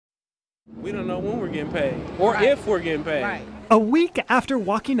We don't know when we're getting paid or if we're getting paid. Right. A week after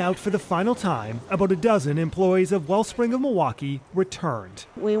walking out for the final time, about a dozen employees of Wellspring of Milwaukee returned.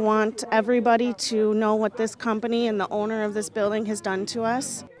 We want everybody to know what this company and the owner of this building has done to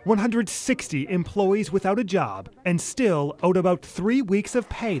us. 160 employees without a job and still owed about 3 weeks of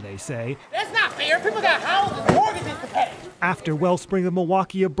pay, they say. That's not fair. People got houses and mortgages to pay. After Wellspring of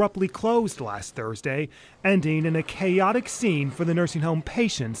Milwaukee abruptly closed last Thursday, ending in a chaotic scene for the nursing home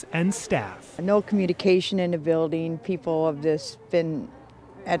patients and staff. No communication in the building. People have just been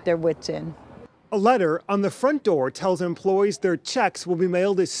at their wits' end. A letter on the front door tells employees their checks will be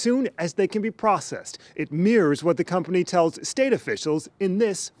mailed as soon as they can be processed. It mirrors what the company tells state officials in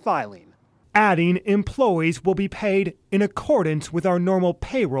this filing. Adding, employees will be paid in accordance with our normal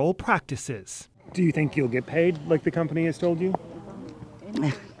payroll practices. Do you think you'll get paid like the company has told you?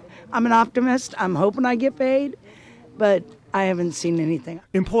 I'm an optimist. I'm hoping I get paid, but I haven't seen anything.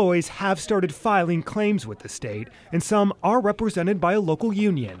 Employees have started filing claims with the state, and some are represented by a local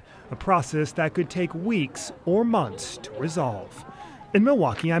union, a process that could take weeks or months to resolve. In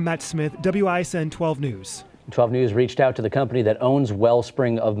Milwaukee, I'm Matt Smith, WISN 12 News. 12 News reached out to the company that owns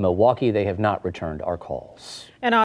Wellspring of Milwaukee. They have not returned our calls. And